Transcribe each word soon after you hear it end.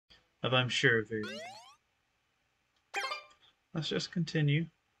I'm sure very well. Let's just continue.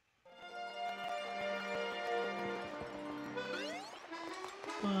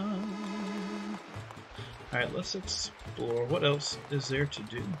 Alright, let's explore. What else is there to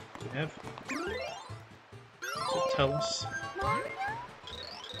do? Do we have to tell us?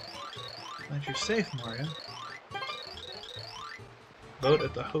 Glad you're safe, Mario. Boat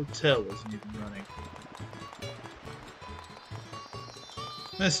at the hotel isn't even running.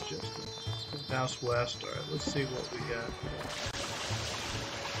 That's just it. House West. Alright, let's see what we got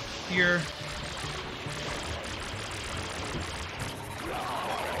here.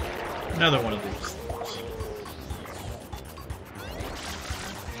 Another one of these things.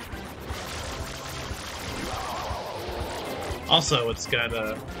 Also, it's got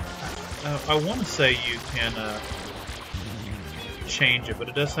a... I want to say you can change it, but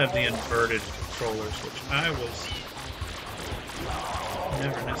it does have the inverted controllers, which I was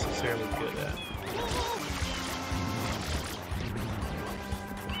never necessarily good at.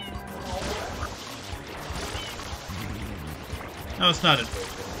 No, it's not inverted.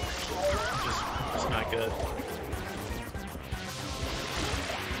 It's not good.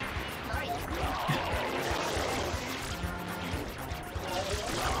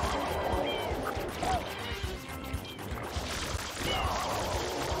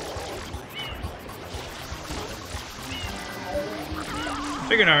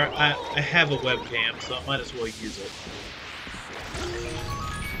 I figured I have a webcam, so I might as well use it.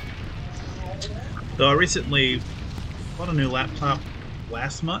 So I recently bought a new laptop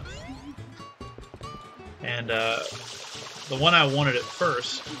last month, and the one I wanted at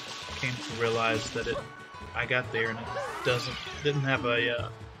first came to realize that I got there and it didn't have a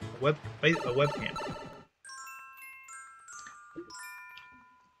webcam.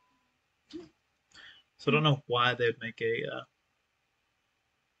 So I don't know why they'd make a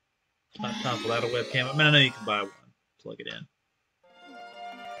laptop without a webcam. I mean, I know you can buy one, plug it in.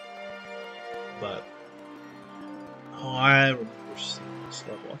 But, oh, I remember seeing this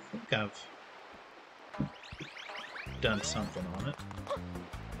level. I think I've done something on it.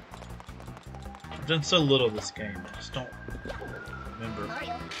 I've done so little of this game, I just don't remember.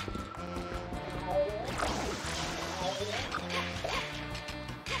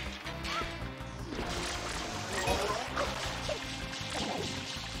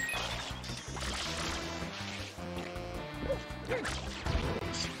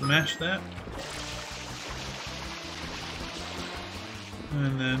 Smash that.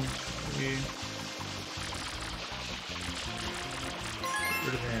 And then we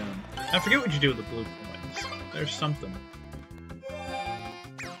rid of him. I forget what you do with the blue coins. There's something.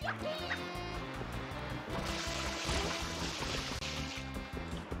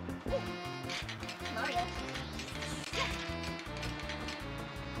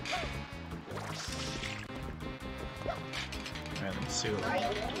 Alright, let's see what we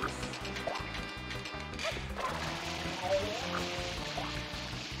can do.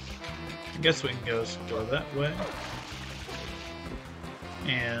 I guess we can go that way.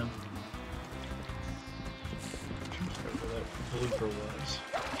 And where that blooper was.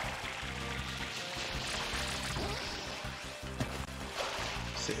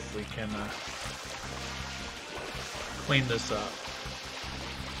 Let's see if we can clean this up.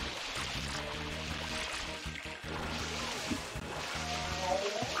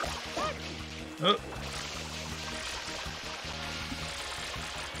 Oh.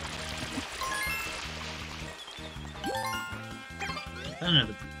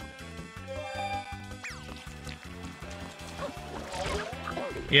 Another.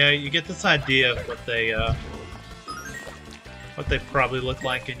 Yeah, you get this idea of what they probably look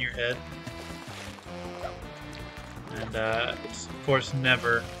like in your head, and it's of course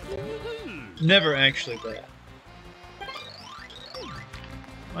never actually that.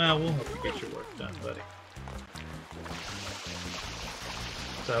 Well, we'll help you get your work done, buddy.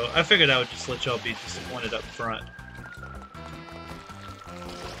 So I figured I would just let y'all be disappointed up front.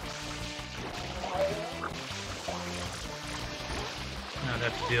 Not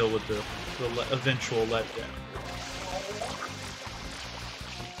have to deal with the eventual letdown.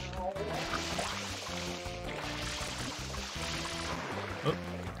 Oh.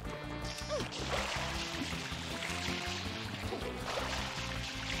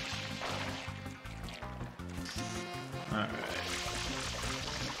 Alright.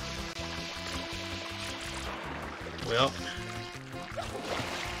 Well.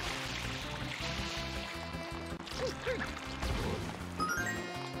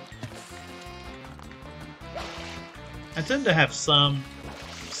 I tend to have some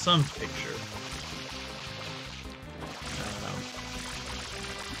picture.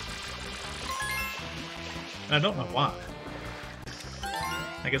 I don't know why.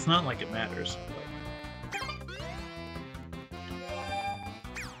 Like, it's not like it matters.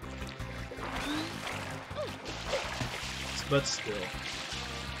 But still.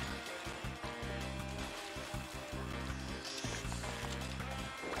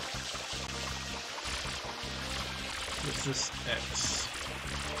 What's this X?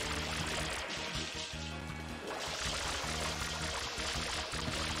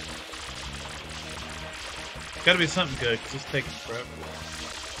 Gotta be something good, because it's taking forever.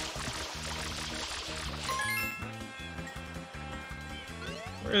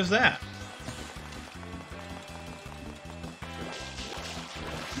 Where is that?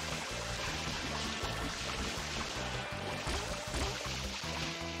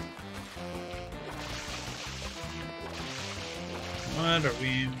 What, are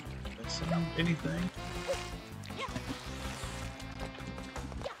we missing anything?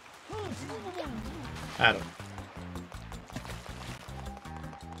 I don't know.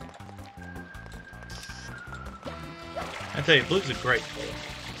 I tell you, blue's a great color.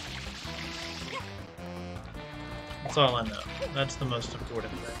 That's all I know. That's the most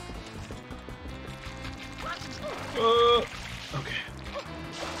important thing. Okay.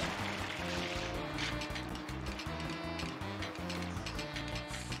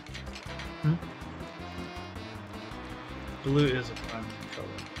 Blue is a primary color,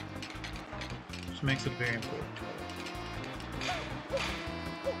 which makes it a very important color.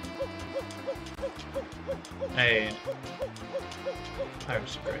 Hey,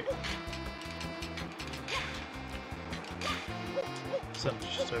 pirates are great. Someone's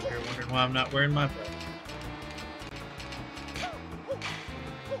just over here wondering why I'm not wearing my belt.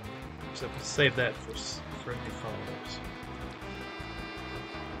 Except we'll save that for new followers.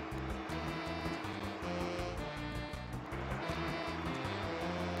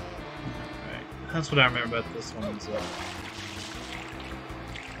 That's what I remember about this one, is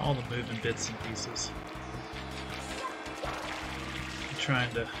all the moving bits and pieces. I'm trying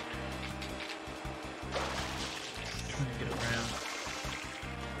to get around.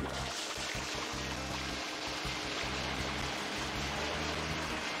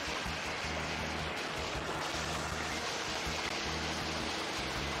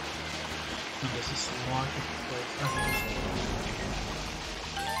 And this is locking place.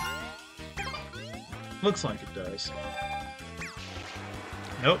 Looks like it does.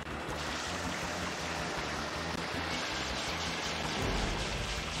 Nope.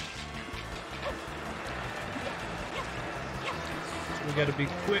 So we gotta be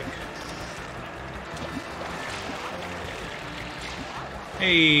quick.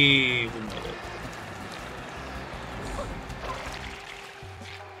 Hey, we made it.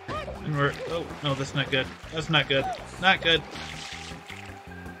 And we're... Oh, no, that's not good. That's not good. Not good.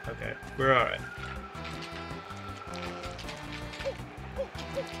 Okay, we're alright.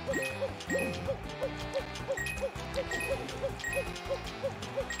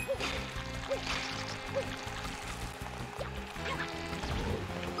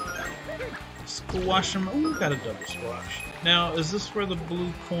 Squash them. Oh, we got a double squash. Now, is this where the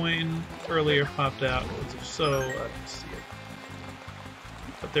blue coin earlier popped out? Because if so, I didn't see it.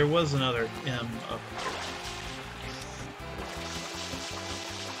 But there was another M up here.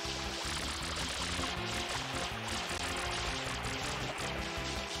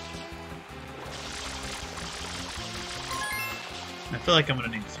 I feel like I'm gonna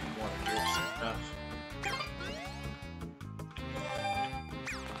need some water here soon enough.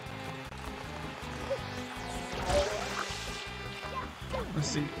 Let's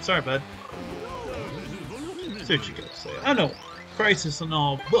see. Sorry, bud. See what you gotta say. I know, crisis and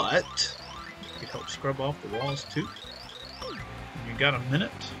all, but you could help scrub off the walls too. And you got a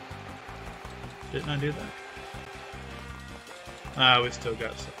minute? Didn't I do that? Ah, we still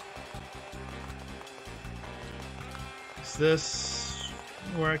got some. Is this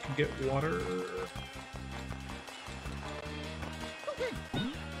where I can get water?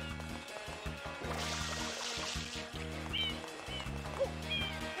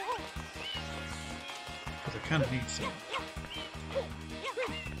 Because I kind of need some.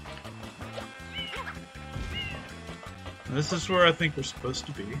 And this is where I think we're supposed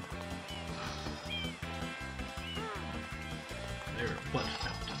to be. There, what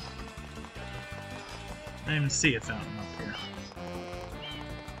fountain? I didn't even see a fountain up here.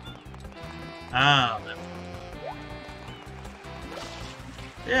 Ah, that one.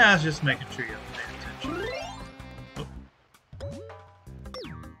 Yeah, I was just making sure you pay attention. Oh.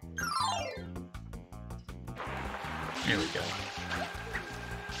 Here we go.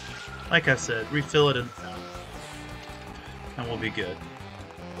 Like I said, refill it in the fountain. And we'll be good.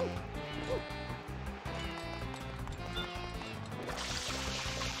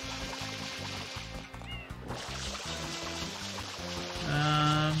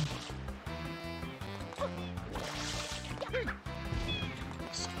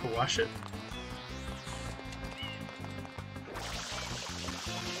 Squash it.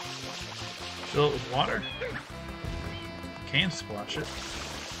 Fill it with water. Can squash it.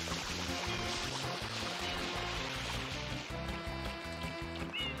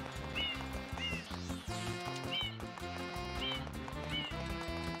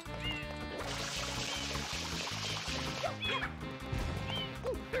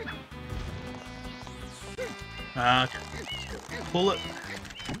 Okay. Pull it.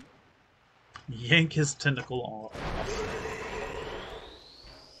 Yank his tentacle off.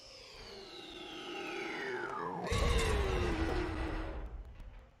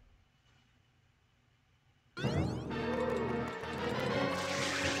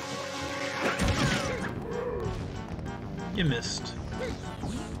 You missed.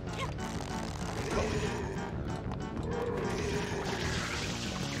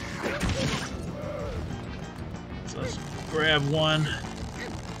 So let's grab one.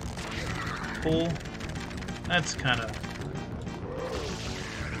 Pull. That's kind of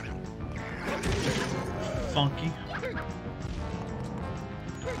funky.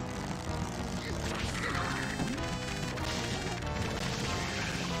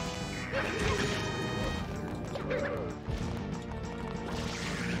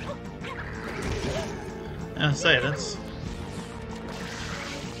 I say that's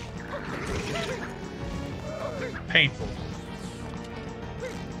painful.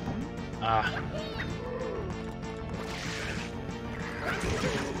 Ah.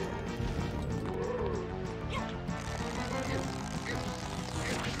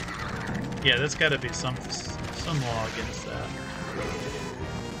 Yeah, there's got to be some law against that.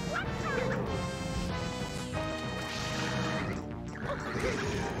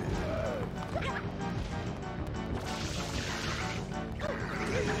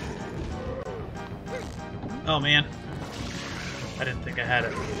 Oh man, I didn't think I had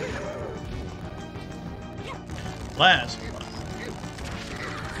it. Last one.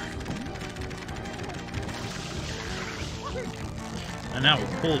 And now we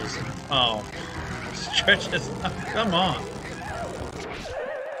pull this. Oh, stretch this. Come on.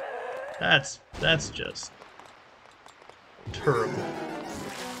 That's just terrible.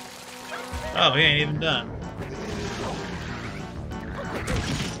 Oh, he ain't even done.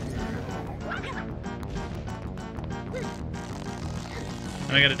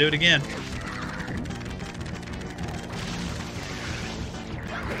 And I gotta do it again.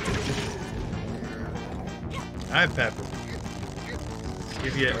 Hi, Pepper.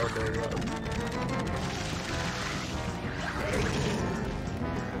 Give you an elbow rub.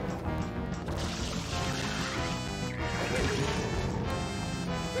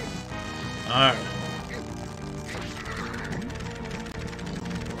 Alright.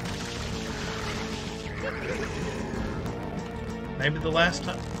 Maybe the last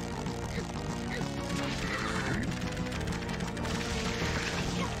time.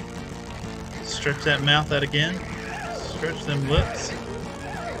 Stretch that mouth out again. Stretch them lips.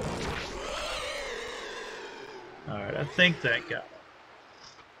 Alright, I think that got it.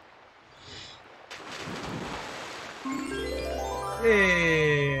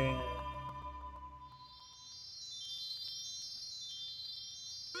 Hey.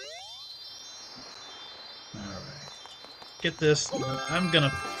 Get this. I'm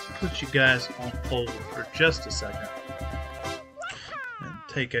gonna put you guys on hold for just a second and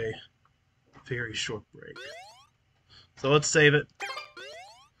take a very short break. So let's save it,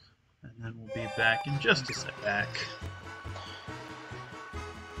 and then we'll be back in just a sec.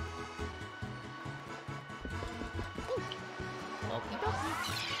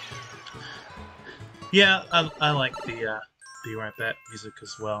 Yeah, I like the Be Right Back music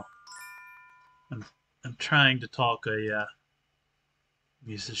as well. I'm trying to talk a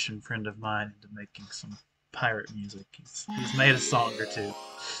musician friend of mine into making some pirate music. He's made a song or two.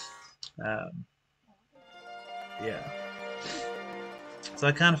 Yeah. So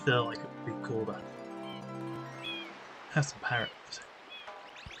I kind of feel like it would be cool to have some pirate music.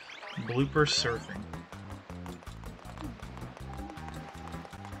 Blooper surfing.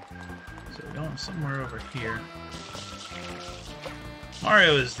 So we're going somewhere over here.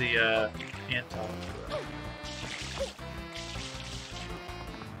 Mario is the anti-hero.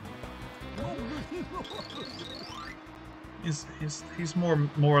 He's more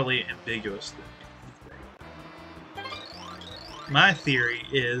morally ambiguous than you think. My theory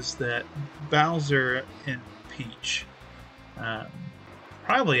is that Bowser and Peach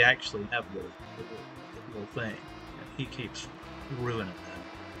probably actually have the little thing, and he keeps ruining them.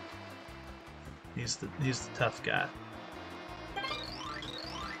 He's the tough guy.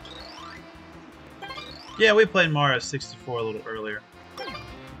 Yeah, we played Mario 64 a little earlier.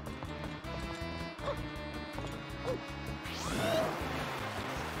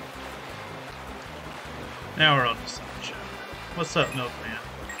 Now we're on the sunshine. What's up, Milkman?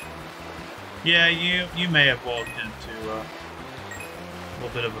 Yeah, you may have walked into a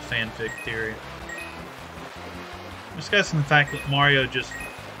little bit of a fanfic theory. Discussing the fact that Mario just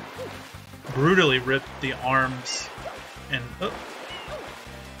brutally ripped the arms and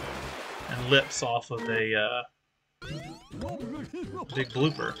lips off of a big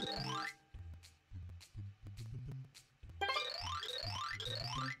blooper.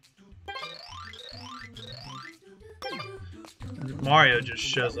 Mario just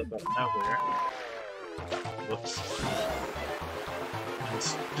shows up out of nowhere. Whoops. And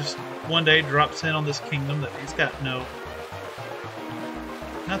just one day drops in on this kingdom that he's got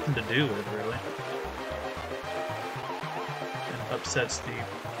nothing to do with, really. And upsets the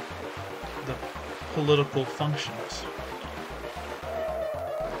political functions.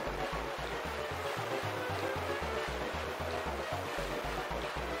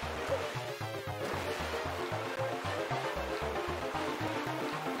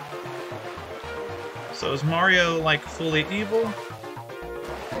 So is Mario, like, fully evil?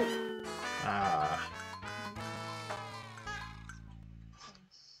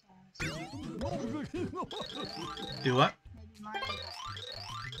 Do what?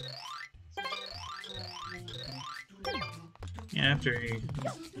 Yeah, after he did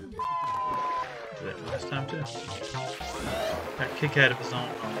that last time too. Got kicked out of his own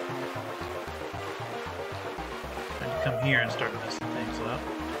home. Then you come here and start messing things up.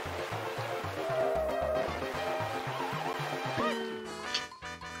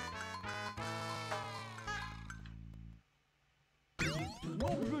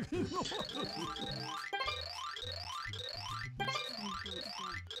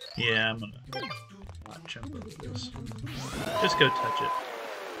 Yeah, I'm gonna not jump over this. Just go touch it.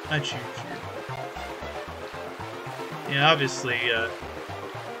 I choose you. Yeah, obviously,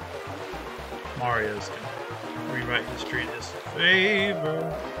 Mario's gonna rewrite history in his favor.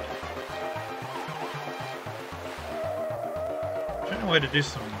 Trying a way to do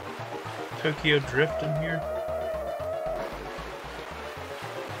some Tokyo Drift in here.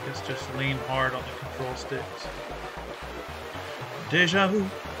 Guess just lean hard on the control sticks. Deja vu.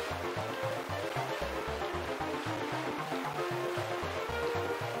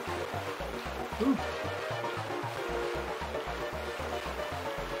 Ooh.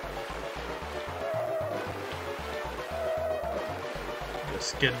 Just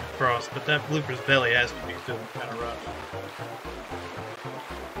skidding across, but that blooper's belly has to be feeling kind of rough.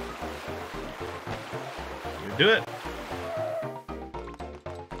 You do it.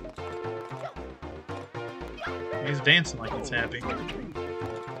 He's dancing like he's happy.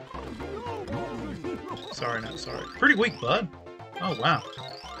 Sorry, not sorry. Pretty weak, bud. Oh, wow.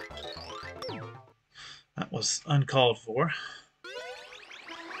 That was uncalled for.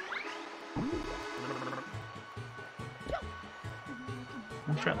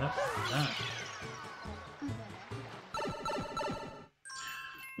 I'll try that.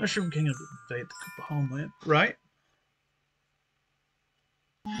 Mushroom Kingdom to invade the Koopa homeland. Right?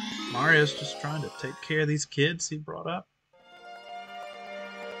 Mario's just trying to take care of these kids he brought up.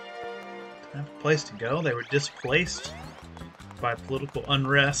 Didn't have a place to go. They were displaced by political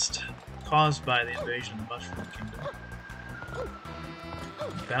unrest caused by the invasion of the Mushroom Kingdom.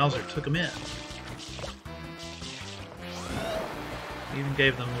 Bowser took them in. He even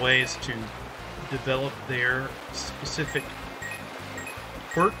gave them ways to develop their specific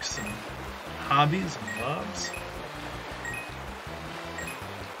quirks and hobbies and loves.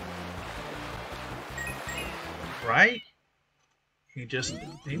 Right? He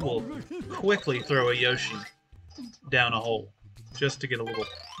will quickly throw a Yoshi down a hole just to get a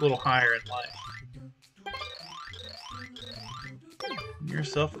little higher in life. Give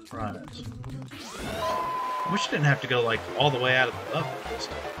yourself a prize. I wish you didn't have to go like all the way out of the level this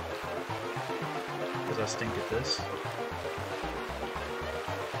time. Because I stink at this.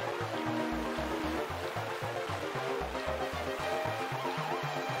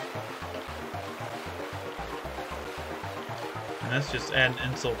 And that's just adding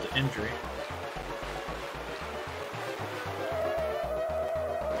insult to injury.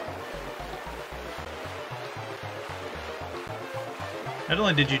 Not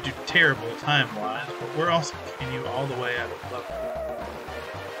only did you do terrible time-wise, but we're also kicking you all the way out of the level.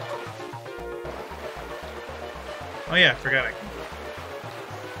 Oh yeah, I forgot I can do it.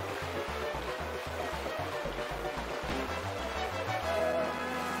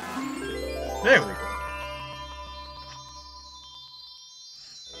 There we go.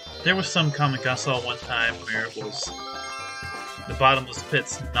 There was some comic I saw one time where it was the bottomless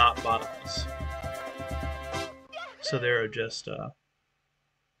pit's not bottomless. So there are just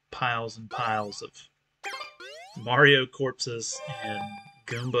piles and piles of Mario corpses and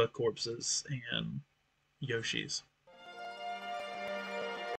Goomba corpses and Yoshis.